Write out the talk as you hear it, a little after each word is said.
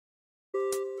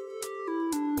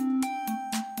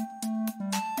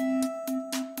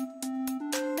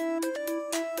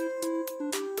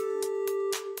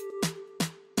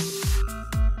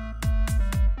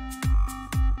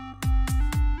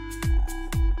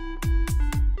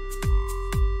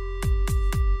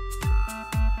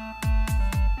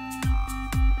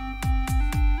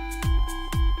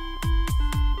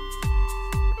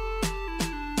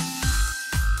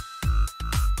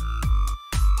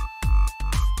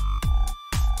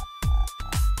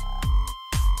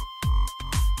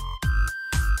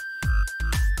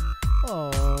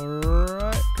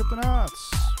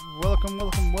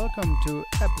welcome to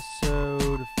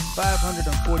episode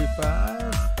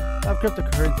 545 of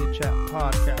Cryptocurrency Chat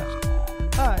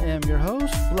Podcast. I am your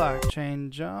host, Blockchain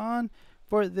John.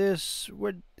 For this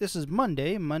is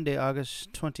Monday,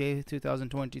 August 28th,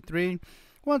 2023.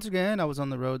 Once again, I was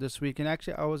on the road this weekend.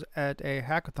 Actually, I was at a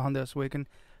hackathon this weekend,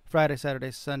 Friday,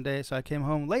 Saturday, Sunday. So I came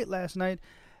home late last night,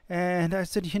 and I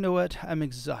said, you know what? I'm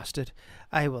exhausted.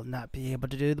 I will not be able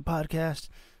to do the podcast.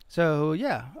 So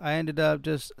yeah, I ended up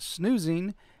just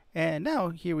snoozing, and now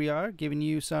here we are giving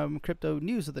you some crypto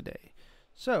news of the day.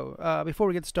 So before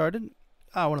we get started,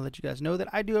 I want to let you guys know that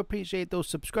I do appreciate those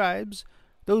subscribes,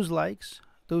 those likes,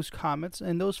 those comments,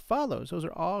 and those follows. Those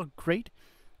are all great.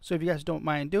 So if you guys don't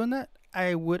mind doing that,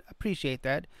 I would appreciate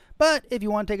that. But if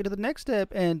you want to take it to the next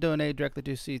step and donate directly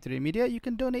to C3 Media, you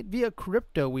can donate via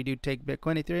crypto. We do take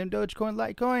Bitcoin, Ethereum, Dogecoin,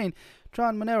 Litecoin,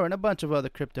 Tron, Monero, and a bunch of other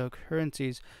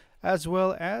cryptocurrencies, as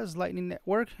well as Lightning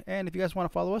Network. And if you guys want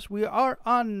to follow us, we are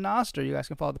on Nostr. You guys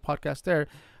can follow the podcast there.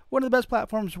 One of the best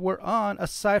platforms we're on,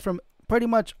 aside from pretty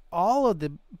much all of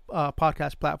the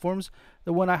podcast platforms,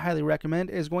 the one I highly recommend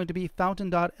is going to be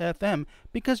Fountain.fm,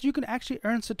 because you can actually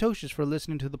earn Satoshis for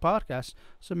listening to the podcast,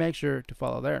 so make sure to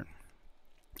follow there.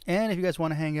 And if you guys want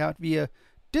to hang out via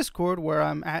Discord, where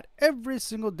I'm at every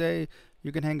single day,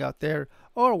 you can hang out there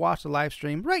or watch the live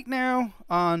stream right now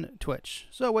on Twitch.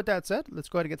 So with that said, let's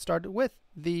go ahead and get started with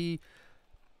the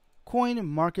coin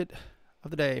market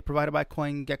of the day provided by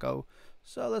CoinGecko.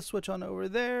 So let's switch on over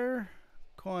there.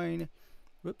 CoinGecko.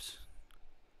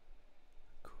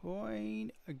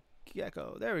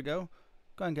 There we go.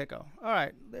 CoinGecko. All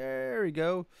right, there we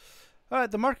go. All right,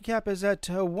 the market cap is at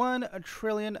 $1.092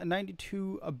 trillion,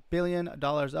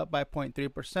 up by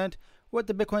 0.3%, with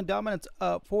the Bitcoin dominance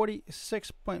up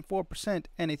 46.4%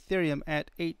 and Ethereum at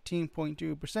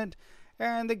 18.2%,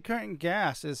 and the current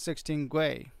gas is 16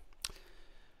 Gwei.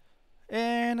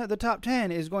 And the top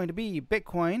 10 is going to be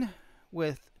Bitcoin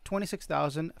with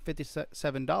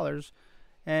 $26,057,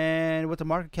 and with a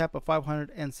market cap of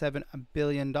 $507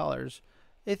 billion.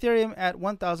 Ethereum at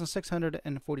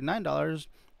 $1,649,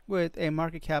 with a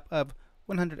market cap of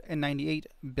 $198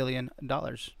 billion.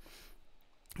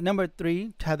 Number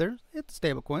 3, Tether. It's a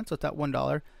stablecoin, so it's at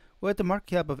 $1, with a market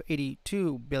cap of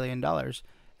 $82 billion.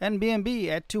 And BNB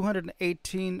at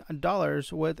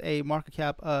 $218, with a market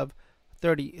cap of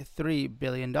 $33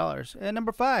 billion. And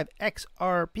number 5,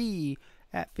 XRP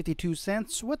at 52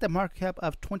 cents, with a market cap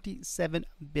of $27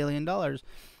 billion.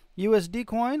 USD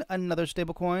coin, another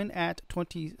stablecoin, at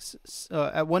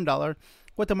 $1,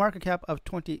 with a market cap of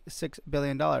 $26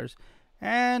 billion.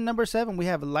 And number 7, we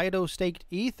have Lido staked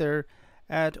Ether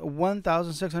at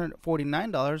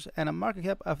 $1,649 and a market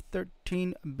cap of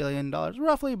 $13 billion,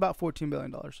 roughly about $14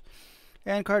 billion.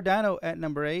 And Cardano at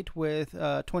number 8 with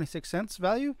 26 cents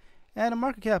value and a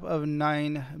market cap of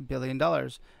 $9 billion.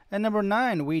 And number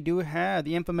 9, we do have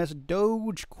the infamous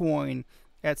Dogecoin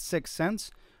at 6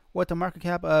 cents with a market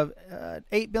cap of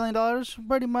 $8 billion,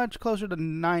 pretty much closer to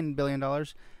 $9 billion.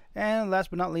 And last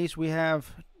but not least, we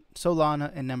have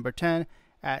Solana in number 10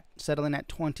 at settling at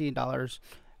 $20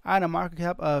 and a market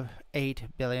cap of $8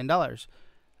 billion.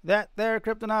 That there,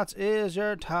 Cryptonauts, is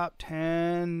your top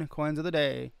 10 coins of the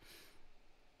day.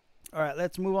 All right,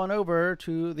 let's move on over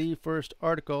to the first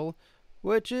article,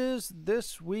 which is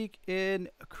This Week in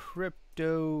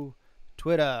Crypto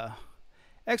Twitter.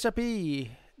 XRP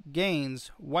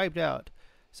gains wiped out.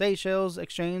 Seychelles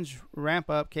exchange ramp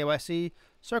up KYC.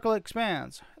 Circle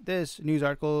expands. This news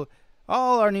article,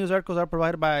 all our news articles are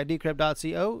provided by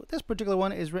decrypt.co. This particular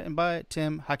one is written by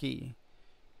Tim Huckey.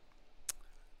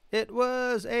 It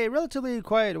was a relatively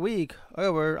quiet week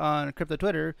over on crypto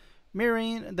Twitter,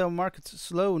 mirroring the market's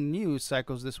slow news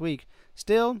cycles this week.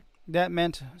 Still, that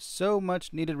meant so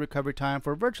much needed recovery time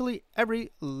for virtually every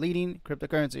leading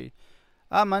cryptocurrency.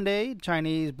 On Monday,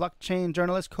 Chinese blockchain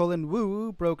journalist Colin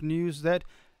Wu broke news that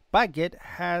Bygit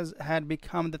had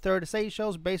become the third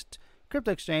Seychelles-based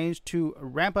crypto exchange to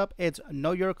ramp up its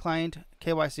Know Your Client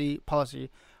KYC policy.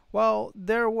 While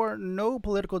there were no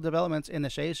political developments in the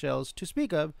Seychelles to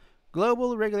speak of,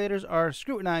 global regulators are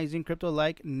scrutinizing crypto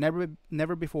like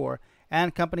never before,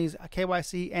 and companies'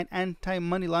 KYC and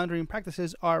anti-money laundering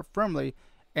practices are firmly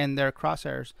in their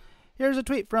crosshairs. Here's a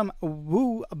tweet from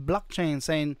Wu Blockchain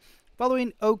saying,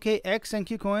 following OKX and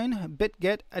KuCoin,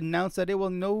 BitGet announced that it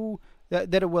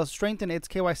will strengthen its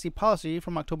KYC policy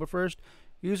from October 1st.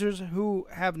 Users who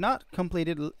have not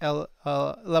completed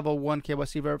level 1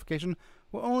 KYC verification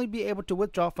will only be able to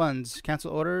withdraw funds,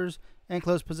 cancel orders, and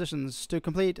close positions. To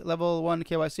complete level 1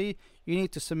 KYC, you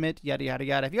need to submit yada yada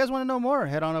yada. If you guys want to know more,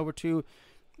 head on over to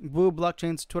Wu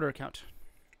Blockchain's Twitter account.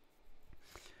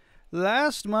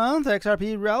 Last month,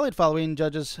 XRP rallied following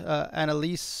judges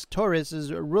Annalise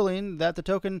Torres' ruling that the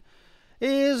token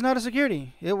is not a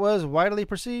security. It was widely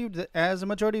perceived as a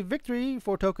majority victory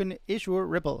for token issuer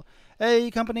Ripple,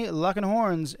 a company locking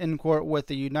horns in court with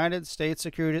the United States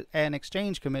Securities and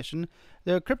Exchange Commission.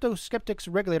 The crypto skeptics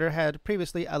regulator had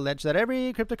previously alleged that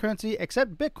every cryptocurrency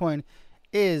except Bitcoin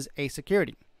is a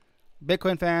security.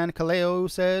 Bitcoin fan Kaleo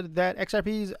said that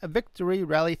XRP's victory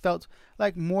rally felt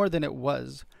like more than it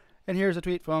was. And here's a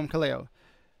tweet from Kaleo.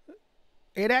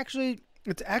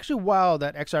 It's actually wild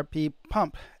that XRP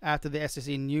pump after the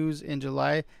SEC news in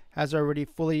July has already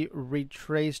fully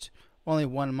retraced only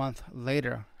 1 month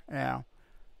later. Yeah.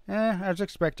 As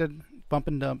expected, bump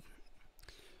and dump.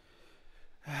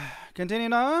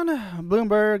 Continuing on,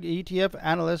 Bloomberg ETF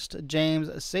analyst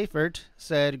James Seifert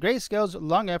said Grayscale's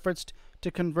long efforts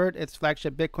to convert its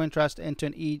flagship Bitcoin trust into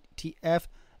an ETF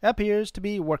appears to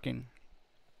be working.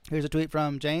 Here's a tweet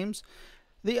from James.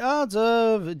 The odds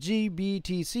of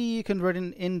GBTC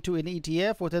converting into an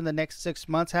ETF within the next 6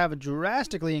 months have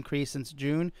drastically increased since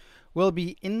June. Will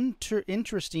be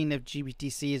interesting if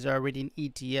GBTC is already an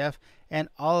ETF and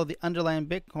all of the underlying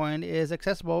Bitcoin is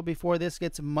accessible before this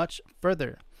gets much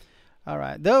further. All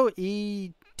right, though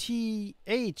ETHE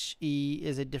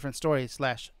is a different story /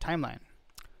 timeline.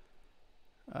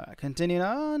 Continuing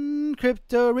on,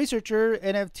 crypto researcher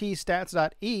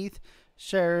NFTstats.eth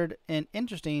shared an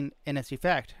interesting NFT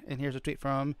fact. And here's a tweet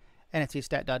from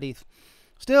NFTstat.eth.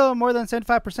 Still, more than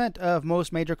 75% of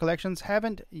most major collections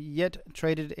haven't yet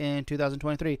traded in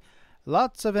 2023.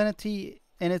 Lots of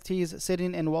NFTs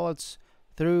sitting in wallets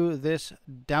through this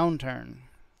downturn.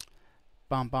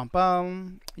 Bum, bum,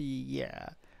 bum. Yeah.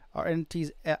 Are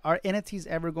NFTs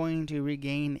ever going to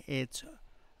regain its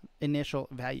initial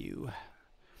value?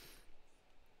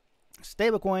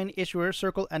 Stablecoin issuer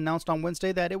Circle announced on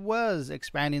Wednesday that it was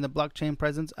expanding the blockchain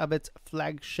presence of its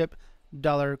flagship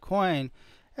dollar coin.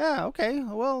 Yeah, okay.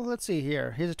 Well, let's see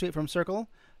here. Here's a tweet from Circle.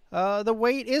 The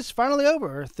wait is finally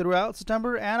over. Throughout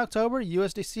September and October,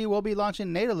 USDC will be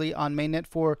launching natively on mainnet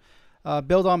for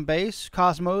Build on Base,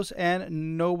 Cosmos,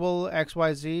 and Noble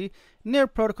XYZ, Near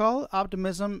Protocol,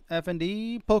 Optimism,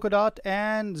 FND, Polkadot,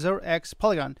 and 0x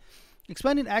Polygon.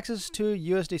 Expanding access to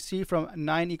USDC from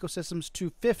 9 ecosystems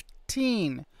to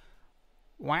 15.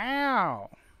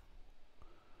 Wow.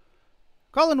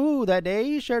 Colin Wu that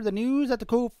day shared the news that the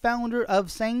co-founder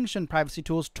of sanctioned privacy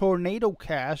tools Tornado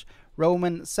Cash,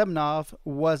 Roman Semenov,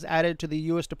 was added to the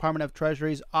U.S. Department of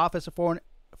Treasury's Office of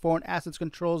Foreign Assets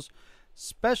Control's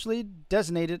specially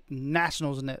designated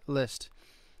nationals list.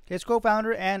 His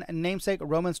co-founder and namesake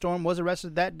Roman Storm was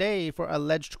arrested that day for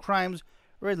alleged crimes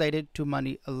related to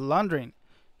money laundering.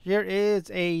 Here is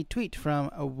a tweet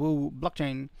from Wu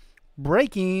Blockchain.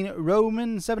 Breaking: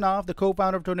 Roman Semenov, the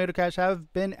co-founder of Tornado Cash,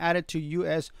 have been added to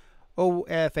U.S.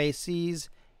 OFAC's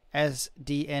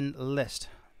SDN list.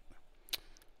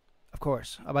 Of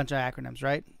course, a bunch of acronyms,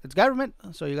 right? It's government,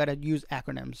 so you got to use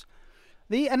acronyms.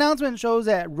 The announcement shows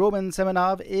that Roman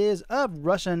Semenov is of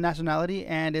Russian nationality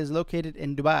and is located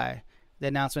in Dubai. The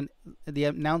announcement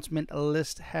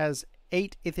list has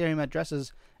 8 Ethereum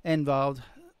addresses involves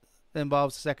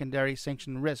secondary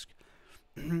sanction risk.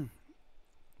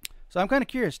 So I'm kind of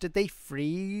curious. Did they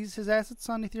freeze his assets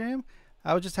on Ethereum?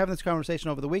 I was just having this conversation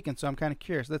over the weekend, so I'm kind of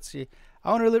curious. Let's see.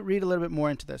 I want to read a little bit more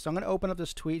into this. So I'm going to open up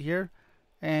this tweet here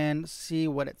and see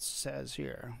what it says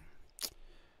here.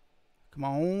 Come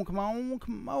on, come on,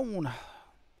 come on. All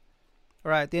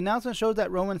right. The announcement shows that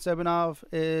Roman Semenov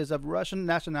is of Russian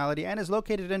nationality and is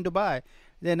located in Dubai.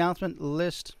 The announcement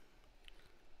lists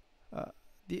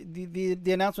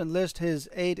the announcement list his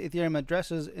 8 Ethereum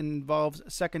addresses involves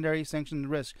secondary sanctions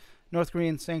risk. North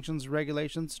Korean sanctions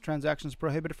regulations, transactions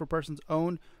prohibited for persons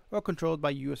owned or controlled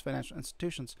by U.S. financial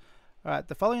institutions. All right,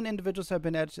 the following individuals have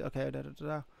been added. Okay,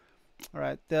 all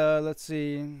right, let's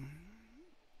see.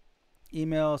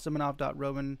 Email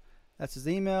Semenov.Roman. That's his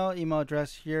email. Email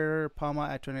address here,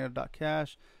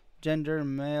 palma@tornado.cash. Gender,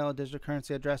 male. Digital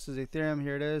currency address is Ethereum.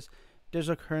 Here it is.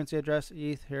 Digital currency address,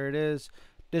 ETH. Here it is.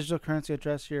 Digital currency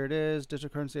address, here it is. Digital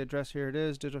currency address, here it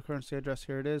is. Digital currency address,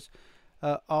 here it is.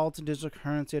 Alt digital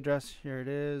currency address, here it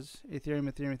is. Ethereum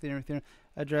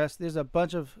address. There's a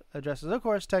bunch of addresses. Of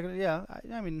course, technically, yeah.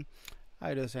 I mean,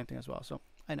 I do the same thing as well, so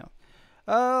I know.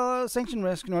 Sanction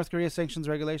risk, North Korea sanctions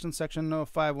regulations, section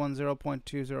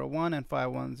 510.201 and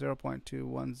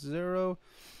 510.210.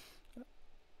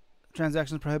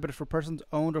 Transactions prohibited for persons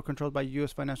owned or controlled by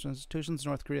U.S. financial institutions.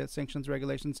 North Korea sanctions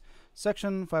regulations.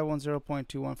 Section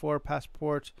 510.214.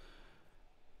 Passport.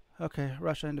 Okay.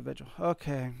 Russia individual.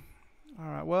 Okay. All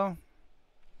right. Well,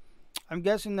 I'm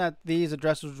guessing that these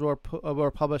addresses were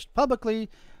published publicly,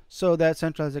 so that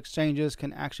centralized exchanges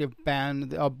can actually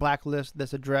ban or blacklist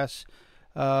this address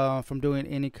from doing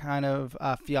any kind of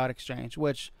fiat exchange,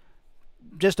 which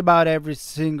just about every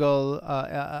single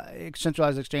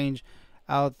centralized exchange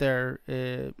out there,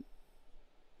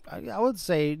 I would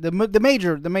say the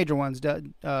major ones does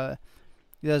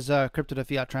crypto to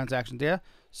fiat transactions. Yeah.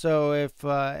 So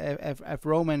if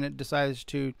Roman decides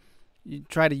to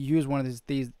try to use one of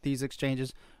these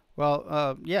exchanges,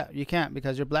 well, yeah, you can't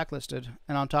because you're blacklisted.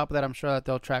 And on top of that, I'm sure that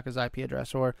they'll track his IP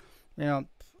address or,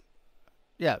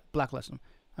 blacklist him.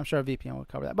 I'm sure a VPN will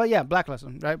cover that. But yeah, blacklist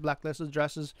him, right? Blacklist his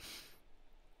addresses.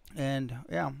 And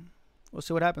yeah, we'll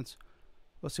see what happens.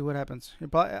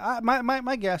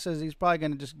 My guess is he's probably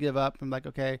going to just give up and like,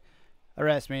 okay,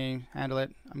 arrest me, handle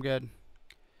it, I'm good.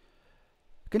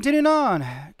 Continuing on,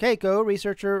 Keiko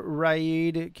researcher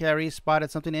Raid Carey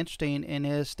spotted something interesting in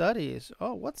his studies.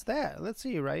 Oh, what's that? Let's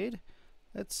see, Raid.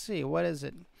 Let's see, what is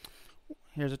it?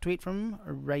 Here's a tweet from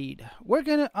Raid.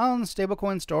 Working on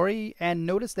stablecoin story and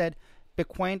noticed that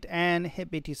Bitcoin and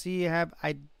HitBTC have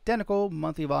identical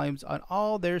monthly volumes on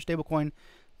all their stablecoin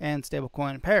and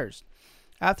stablecoin pairs.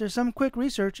 After some quick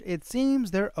research, it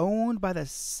seems they're owned by the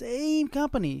same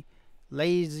company,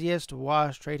 laziest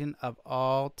wash trading of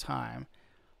all time.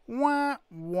 Wah,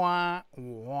 wah,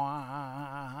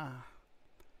 wah.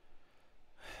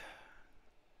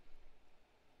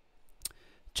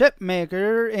 Chip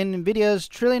maker NVIDIA's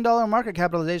trillion-dollar market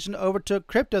capitalization overtook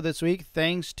crypto this week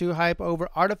thanks to hype over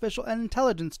artificial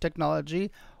intelligence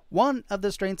technology, one of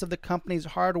the strengths of the company's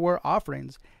hardware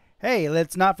offerings. Hey,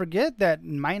 let's not forget that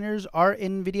miners are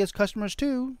NVIDIA's customers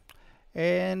too.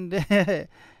 And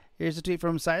here's a tweet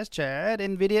from Size Chad.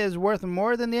 NVIDIA is worth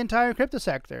more than the entire crypto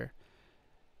sector.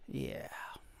 Yeah.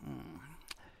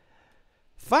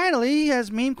 Finally,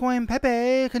 as meme coin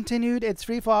Pepe continued its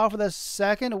free fall for the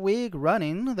second week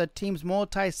running, the team's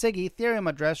multi-sig Ethereum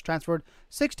address transferred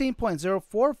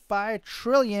 16.045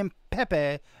 trillion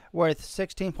Pepe, worth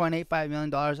 $16.85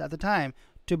 million at the time,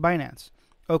 to Binance,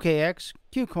 OKX,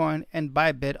 KuCoin, and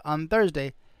Bybit on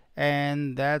Thursday,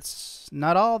 and that's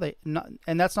not all it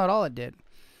did.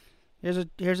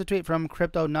 Here's a tweet from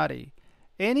Crypto Nutty.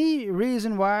 Any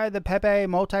reason why the Pepe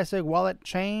multi-sig wallet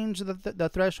changed the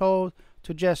threshold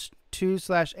to just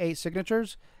 2/8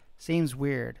 signatures? Seems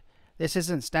weird. This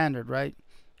isn't standard, right?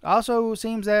 Also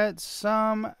seems that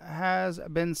some has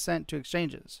been sent to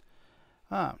exchanges.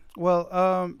 I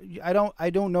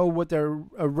don't know what their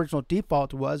original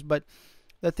default was, but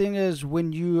the thing is,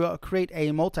 when you create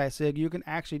a multi-sig, you can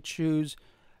actually choose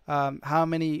how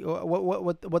many,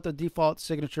 what the default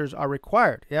signatures are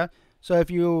required. Yeah. So if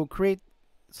you create,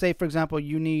 say for example,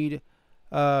 you need,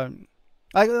 for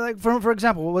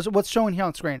example, what's showing here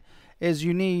on screen is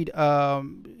you need,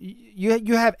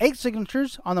 you have 8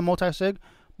 signatures on the multi-sig,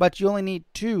 but you only need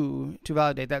 2 to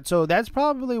validate that. So that's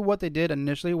probably what they did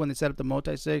initially when they set up the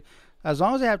multi-sig. As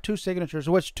long as they have 2 signatures,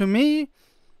 which to me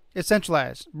is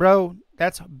centralized, bro,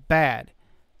 that's bad.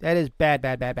 That is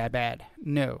bad.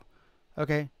 No.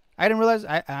 Okay. I didn't realize,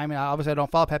 I mean, obviously I don't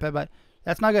follow Pepe, but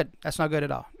that's not good. That's not good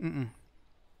at all.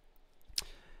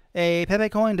 A Pepe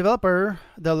coin developer,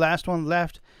 the last one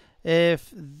left,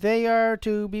 if they are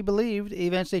to be believed,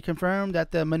 eventually confirmed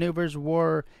that the maneuvers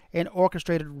were an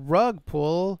orchestrated rug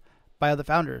pull by the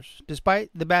founders. Despite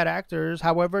the bad actors,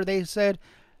 however, they said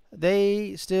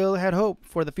they still had hope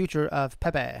for the future of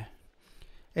Pepe.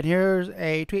 And here's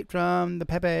a tweet from the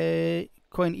Pepe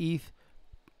Coin ETH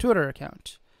Twitter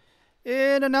account.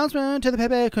 In announcement to the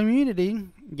Pepe community,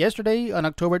 yesterday on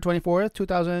October 24th,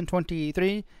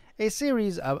 2023, a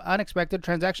series of unexpected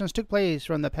transactions took place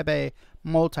from the Pepe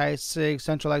multi-sig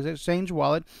centralized exchange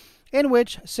wallet, in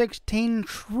which 16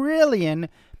 trillion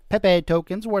Pepe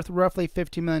tokens worth roughly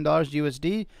 $15 million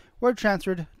USD were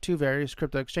transferred to various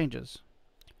crypto exchanges.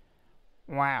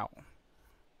 Wow.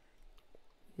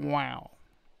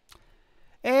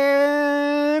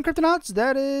 And Cryptonauts,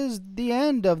 that is the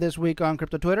end of this week on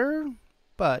Crypto Twitter,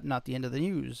 but not the end of the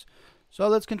news. So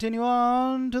let's continue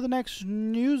on to the next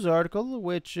news article,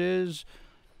 which is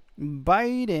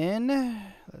Biden.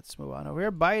 Let's move on over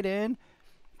here. Biden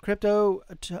crypto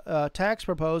tax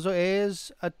proposal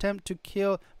is attempt to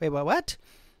kill. Wait, what?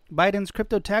 Biden's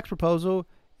crypto tax proposal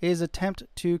is attempt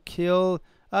to kill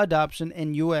adoption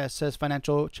in U.S., says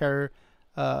financial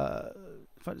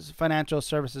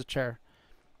services chair.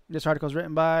 This article is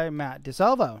written by Matt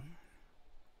DeSalvo.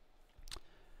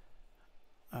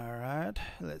 All right,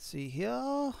 let's see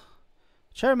here.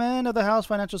 Chairman of the House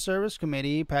Financial Service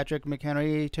Committee, Patrick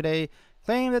McHenry, today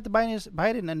claimed that the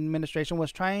Biden administration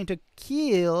was trying to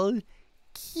kill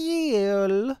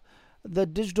the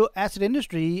digital asset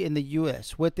industry in the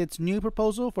U.S. with its new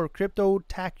proposal for crypto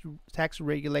tax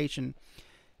regulation.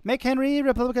 McHenry,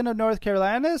 Republican of North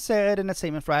Carolina, said in a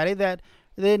statement Friday that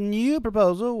the new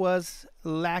proposal was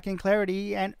lacking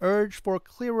clarity and urged for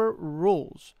clearer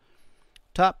rules.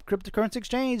 Top cryptocurrency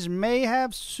exchange may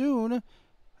soon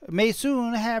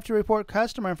have to report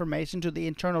customer information to the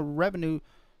Internal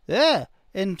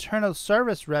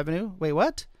Service Revenue. Wait,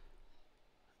 what?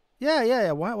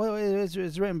 Yeah. Why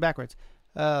it's written backwards.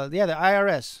 The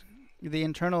IRS, the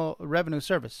Internal Revenue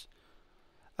Service,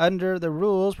 under the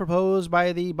rules proposed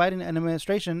by the Biden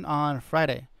administration on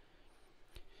Friday.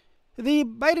 The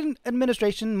Biden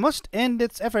administration must end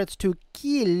its efforts to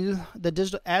kill the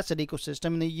digital asset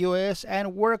ecosystem in the U.S.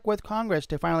 and work with Congress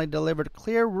to finally deliver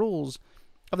clear rules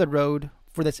of the road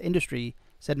for this industry,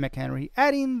 said McHenry,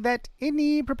 adding that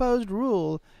any proposed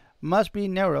rule must be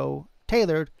narrow,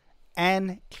 tailored,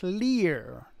 and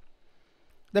clear.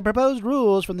 The proposed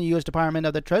rules from the U.S. Department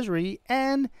of the Treasury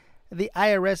and the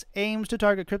IRS aims to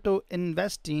target crypto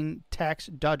investing tax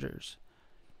dodgers.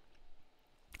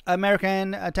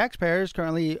 American taxpayers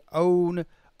currently owe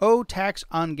tax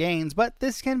on gains, but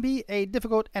this can be a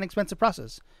difficult and expensive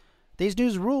process. These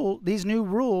new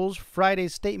rules,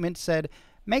 Friday's statement said,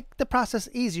 make the process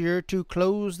easier to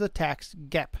close the tax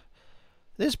gap.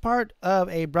 This part of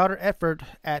a broader effort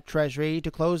at Treasury to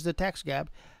close the tax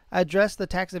gap, address the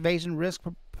tax evasion risk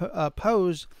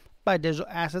posed by digital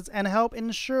assets, and help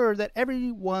ensure that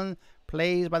everyone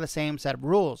plays by the same set of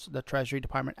rules, the Treasury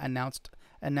Department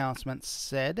announcement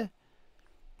said.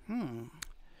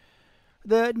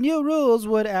 The new rules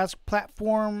would ask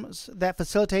platforms that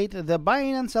facilitate the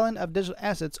buying and selling of digital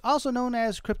assets, also known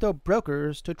as crypto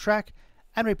brokers, to track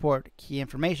and report key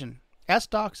information, as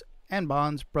stocks and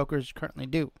bonds brokers currently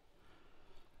do.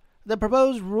 The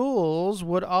proposed rules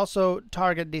would also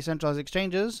target decentralized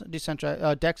exchanges,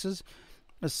 DEXs.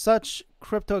 Such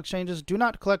crypto exchanges do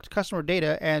not collect customer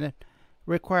data and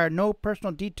require no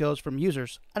personal details from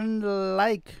users,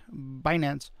 unlike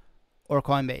Binance or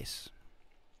Coinbase.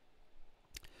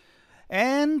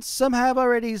 And some have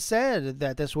already said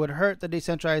that this would hurt the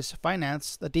decentralized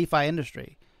finance, the DeFi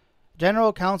industry.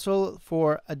 General Counsel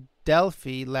for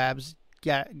Adelphi Labs,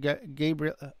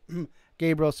 Gabriel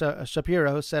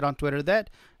Shapiro, said on Twitter that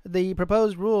the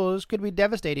proposed rules could be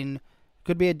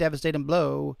a devastating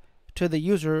blow to the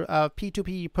user of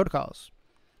P2P protocols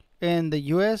in the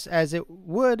U.S., as it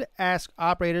would ask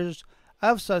operators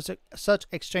of such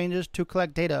exchanges to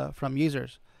collect data from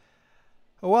users.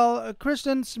 While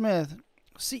Kristen Smith,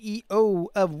 CEO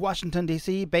of Washington,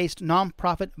 D.C. based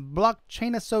nonprofit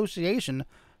Blockchain Association,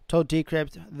 told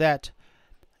Decrypt that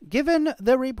given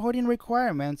the reporting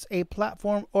requirements, a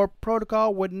platform or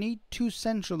protocol would need to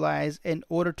centralize in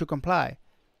order to comply,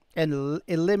 and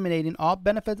eliminating all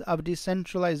benefits of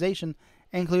decentralization,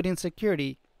 including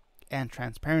security and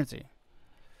transparency.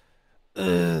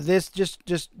 This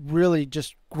just really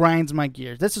grinds my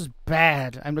gears. This is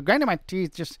bad. I'm grinding my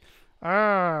teeth.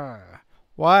 Why?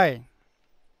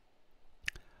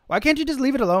 Why can't you just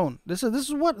leave it alone? This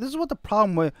is what the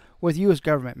problem with U.S.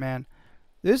 government, man.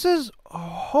 This is a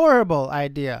horrible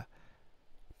idea.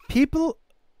 People,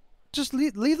 just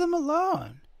leave them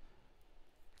alone.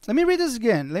 Let me read this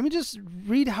again. Let me just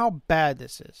read how bad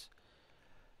this is.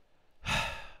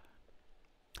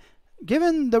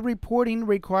 Given the reporting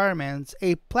requirements,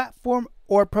 a platform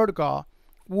or protocol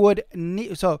would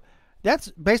need... So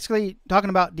that's basically talking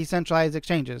about decentralized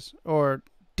exchanges or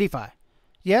DeFi.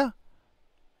 Yeah?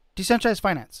 Decentralized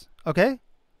finance. Okay?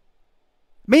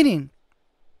 Meaning,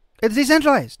 it's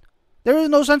decentralized. There is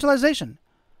no centralization.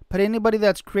 But anybody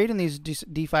that's creating these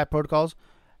DeFi protocols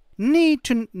need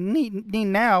now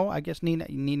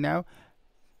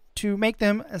to make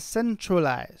them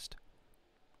centralized.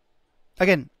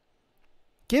 Again,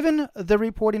 given the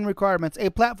reporting requirements, a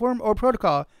platform or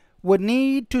protocol would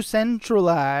need to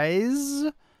centralize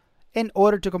in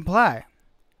order to comply,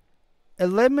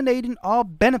 eliminating all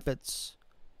benefits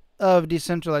of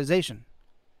decentralization,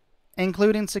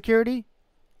 including security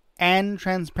and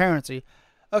transparency.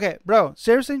 Okay, bro,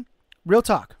 seriously? Real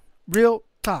talk.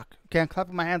 Okay, I'm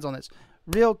clapping my hands on this.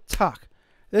 Real talk.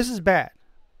 This is bad.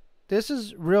 This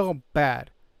is real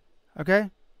bad.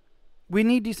 Okay? We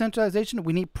need decentralization.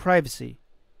 We need privacy.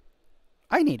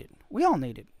 I need it. We all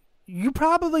need it. You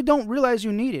probably don't realize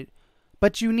you need it,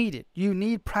 but you need it. You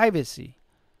need privacy.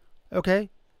 Okay?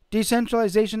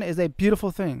 Decentralization is a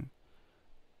beautiful thing.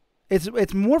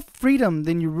 It's more freedom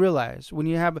than you realize when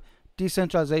you have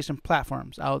decentralization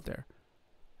platforms out there.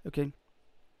 Okay?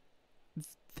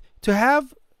 To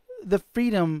have the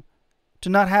freedom to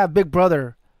not have Big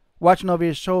Brother watching over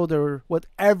your shoulder with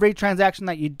every transaction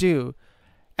that you do,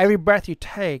 every breath you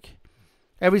take,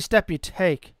 every step you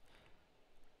take.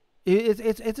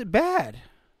 It's bad.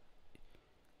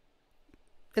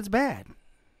 It's bad.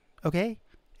 Okay?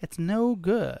 It's no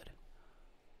good.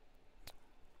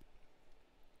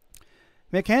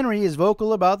 McHenry is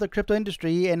vocal about the crypto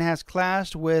industry and has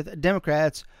clashed with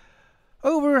Democrats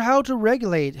over how to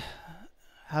regulate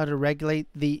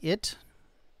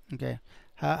Okay.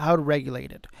 How to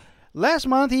regulate it. Last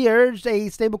month, he urged a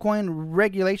stablecoin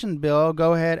regulation bill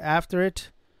go ahead after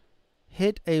it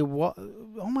hit a wall.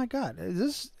 Oh my God.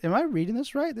 Am I reading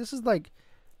this right? This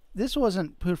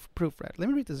wasn't proofread. Let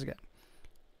me read this again.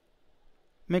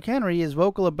 McHenry is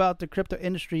vocal about the crypto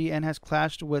industry and has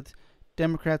clashed with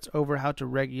Democrats over how to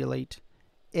regulate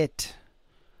it.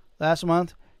 Last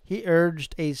month, he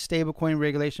urged a stablecoin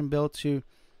regulation bill to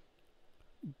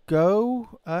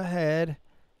go ahead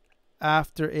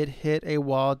after it hit a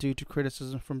wall due to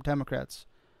criticism from Democrats.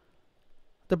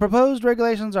 The proposed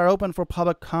regulations are open for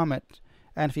public comment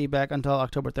and feedback until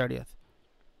October 30th.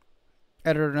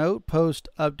 Editor note, post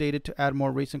updated to add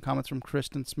more recent comments from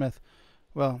Kristen Smith.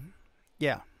 Well,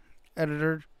 yeah.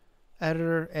 Editor. Had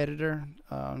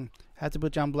to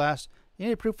put you on blast. You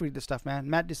need to proofread this stuff, man.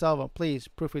 Matt DeSalvo, please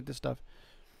proofread this stuff.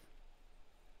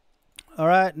 All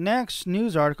right, next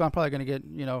news article. I'm probably going to get,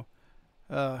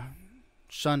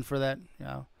 shunned for that,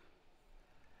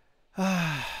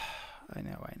 I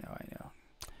know.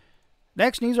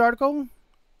 Next news article.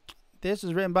 This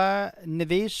is written by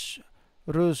Navish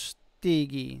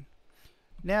Rustigi.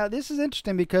 Now, this is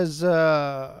interesting because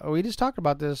we just talked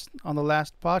about this on the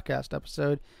last podcast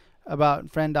episode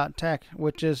about Friend.tech,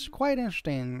 which is quite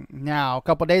interesting. Now, a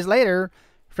couple days later,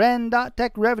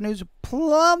 Friend.tech revenues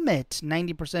plummet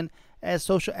 90% as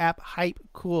social app hype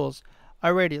cools.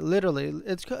 Already, literally,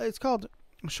 it's called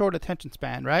short attention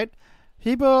span, right?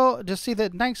 People just see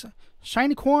that nice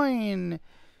shiny coin.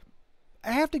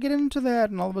 I have to get into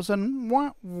that, and all of a sudden,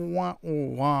 wah, wah,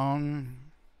 wah.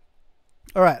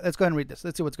 All right, let's go ahead and read this.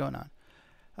 Let's see what's going on.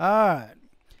 All right.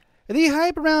 The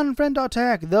hype around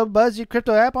Friend.tech, the buzzy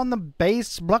crypto app on the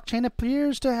Base blockchain,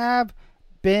 appears to have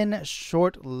been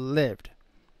short-lived.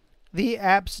 The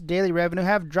app's daily revenue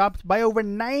have dropped by over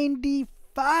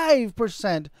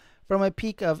 95% from a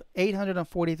peak of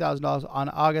 $840,000 on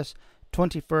August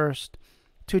 21st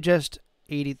to just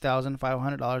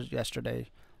 $80,500 yesterday,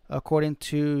 according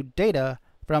to data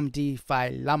from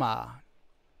DeFi Llama.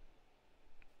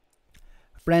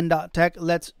 Friend.tech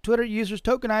lets Twitter users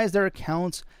tokenize their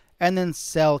accounts and then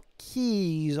sell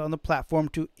keys on the platform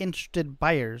to interested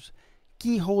buyers.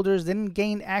 Key holders then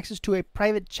gain access to a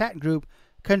private chat group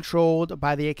controlled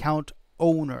by the account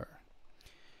owner.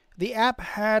 The app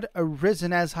had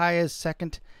risen as high as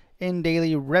second in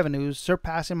daily revenues,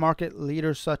 surpassing market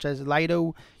leaders such as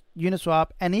Lido, Uniswap,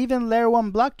 and even Layer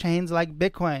 1 blockchains like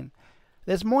Bitcoin.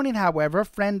 This morning, however,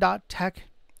 Friend.tech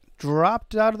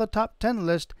dropped out of the top 10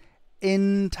 list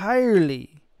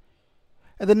entirely.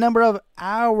 The number of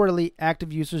hourly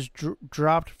active users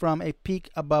dropped from a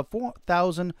peak above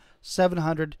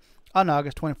 4,700 on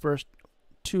August 21st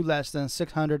to less than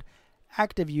 600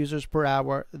 active users per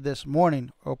hour this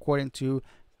morning, according to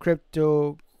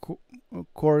Crypto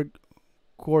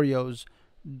Corio's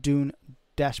Dune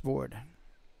dashboard.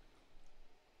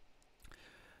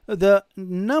 The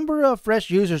number of fresh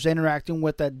users interacting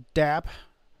with the dApp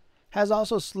has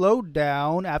also slowed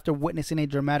down after witnessing a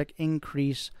dramatic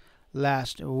increase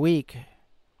last week.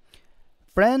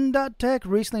 Friend.tech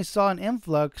recently saw an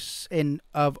influx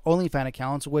of OnlyFans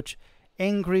accounts, which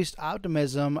increased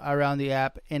optimism around the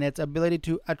app and its ability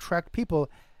to attract people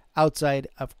outside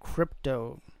of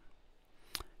crypto.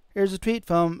 Here's a tweet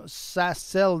from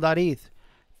Sacil.eth.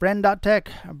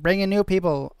 Friend.tech, bringing new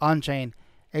people on-chain.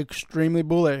 Extremely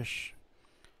bullish.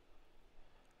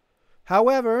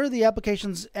 However, the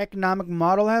application's economic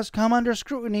model has come under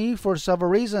scrutiny for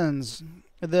several reasons.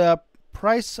 The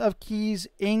price of keys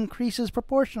increases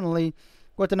proportionally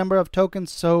with the number of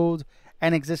tokens sold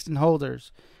and existing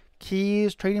holders.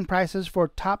 Keys trading prices for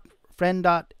top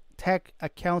Friend.tech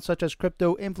accounts such as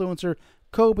crypto influencer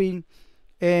Kobe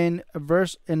and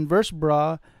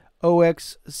Versebra,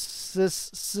 OX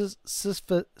Sysfus,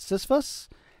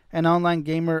 and online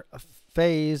gamer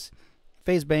FaZe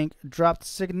Bank dropped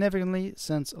significantly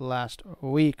since last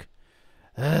week.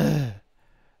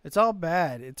 It's all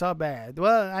bad.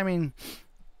 Well, I mean,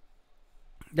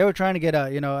 they were trying to get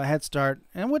a head start,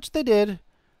 and which they did.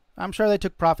 I'm sure they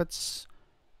took profits,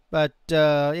 but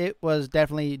it was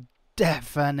definitely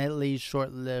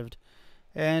short-lived.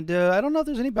 And I don't know if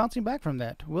there's any bouncing back from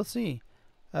that. We'll see.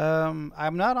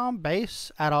 I'm not on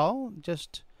Base at all.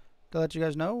 Just to let you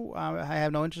guys know, I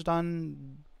have no interest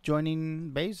on joining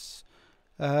Base.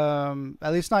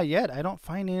 At least not yet. I don't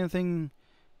find anything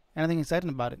exciting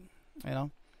about it.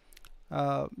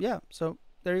 Yeah. So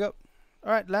there you go.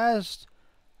 All right, last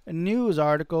news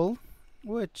article,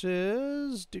 which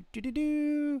is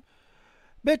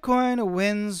Bitcoin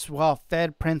wins while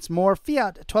Fed prints more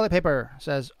fiat toilet paper,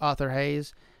 says Arthur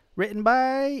Hayes. Written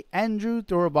by Andrew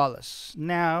Thorbalis.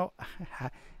 Now,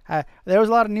 there was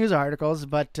a lot of news articles,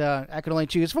 but I could only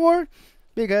choose 4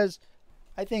 because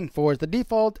I think 4 is the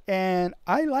default, and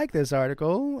I like this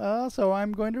article, so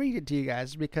I'm going to read it to you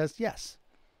guys because, yes,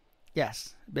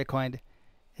 Bitcoin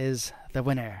is the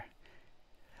winner.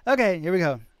 Okay, here we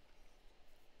go.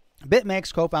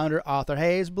 BitMEX co-founder Arthur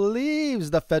Hayes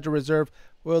believes the Federal Reserve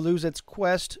will lose its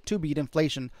quest to beat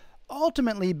inflation,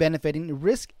 ultimately benefiting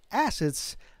risk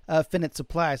assets of finite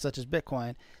supply such as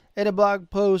Bitcoin. In a blog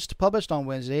post published on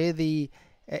Wednesday, the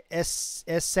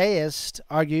essayist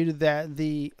argued that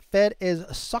the Fed is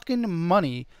sucking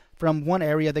money from one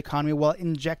area of the economy while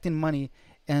injecting money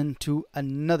into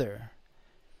another.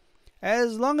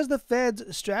 As long as the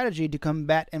Fed's strategy to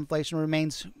combat inflation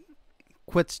remains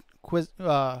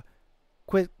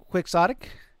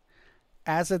quixotic,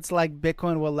 assets like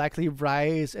Bitcoin will likely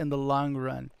rise in the long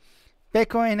run.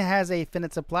 Bitcoin has a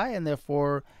finite supply, and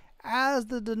therefore, as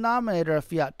the denominator of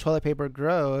fiat toilet paper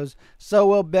grows, so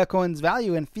will Bitcoin's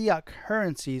value in fiat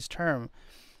currency's term.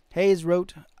 Hayes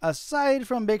wrote, aside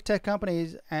from big tech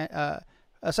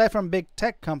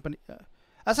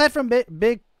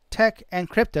and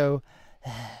crypto,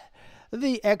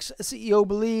 the ex-CEO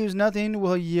believes nothing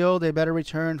will yield a better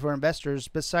return for investors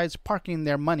besides parking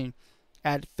their money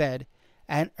at Fed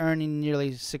and earning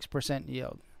nearly 6%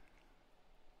 yield.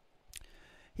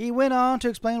 He went on to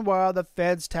explain why the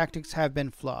Fed's tactics have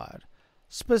been flawed,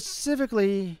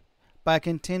 specifically by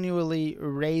continually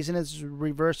raising its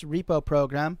reverse repo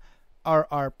program,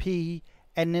 RRP,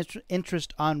 and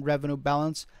interest on revenue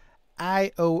balance,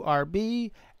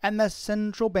 IORB, and the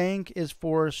central bank is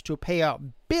forced to pay out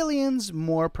billions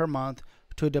more per month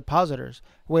to depositors,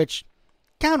 which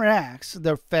counteracts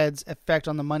the Fed's effect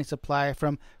on the money supply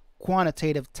from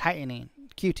quantitative tightening,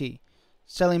 QT,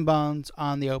 selling bonds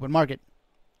on the open market.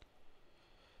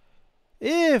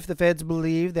 If the Feds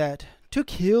believe that to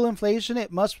kill inflation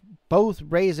it must both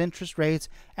raise interest rates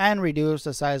and reduce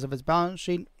the size of its balance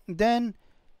sheet, then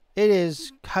it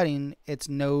is cutting its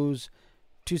nose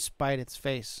to spite its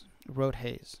face, wrote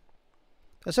Hayes.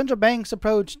 The central bank's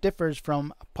approach differs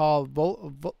from Paul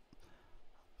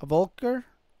Volcker,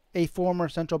 a former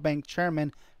central bank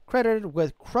chairman credited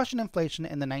with crushing inflation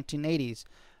in the 1980s,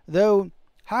 though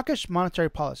hawkish monetary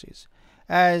policies.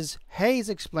 As Hayes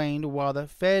explained, while the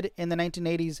Fed in the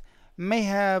 1980s may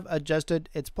have adjusted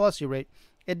its policy rate,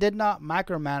 it did not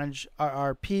micromanage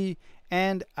RRP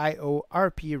and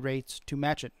IORP rates to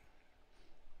match it.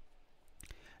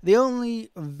 The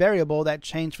only variable that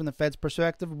changed from the Fed's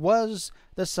perspective was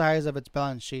the size of its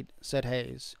balance sheet, said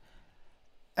Hayes.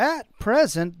 At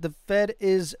present, the Fed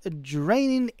is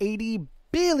draining $80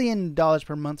 billion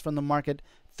per month from the market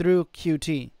through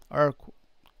QT, or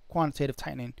quantitative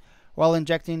tightening, while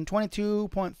injecting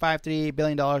 $22.53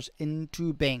 billion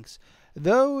into banks,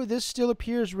 though this still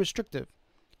appears restrictive.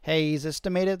 Hayes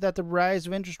estimated that the rise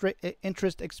of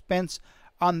interest expense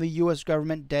on the U.S.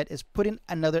 government debt is putting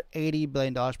another $80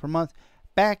 billion per month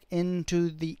back into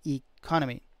the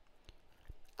economy.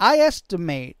 I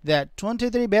estimate that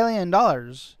 $23 billion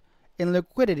in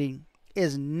liquidity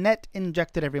is net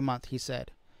injected every month, he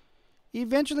said.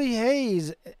 Eventually,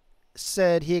 Hayes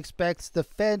said he expects the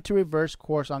Fed to reverse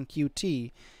course on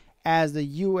QT as the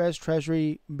U.S.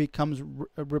 Treasury becomes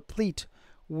replete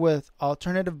with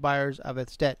alternative buyers of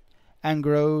its debt and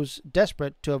grows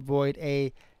desperate to avoid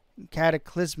a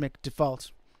cataclysmic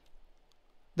default.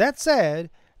 That said,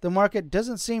 the market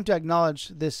doesn't seem to acknowledge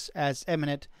this as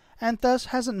imminent and thus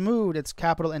hasn't moved its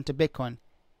capital into Bitcoin.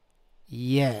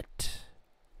 Yet.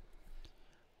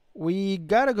 We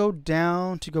gotta go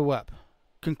down to go up,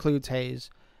 concludes Hayes.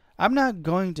 I'm not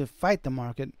going to fight the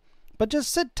market, but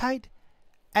just sit tight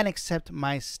and accept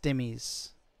my stimmies.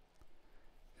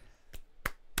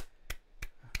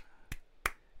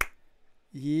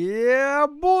 Yeah,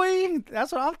 boy.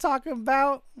 That's what I'm talking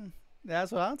about.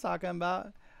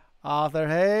 Arthur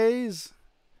Hayes.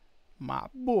 My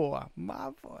boy.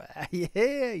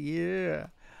 Yeah.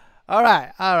 All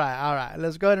right.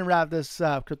 Let's go ahead and wrap this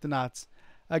up, Cryptonauts.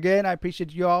 Again, I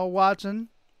appreciate you all watching.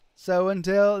 So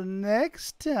until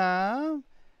next time,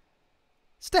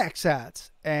 stack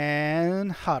sats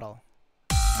and huddle.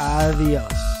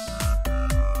 Adios.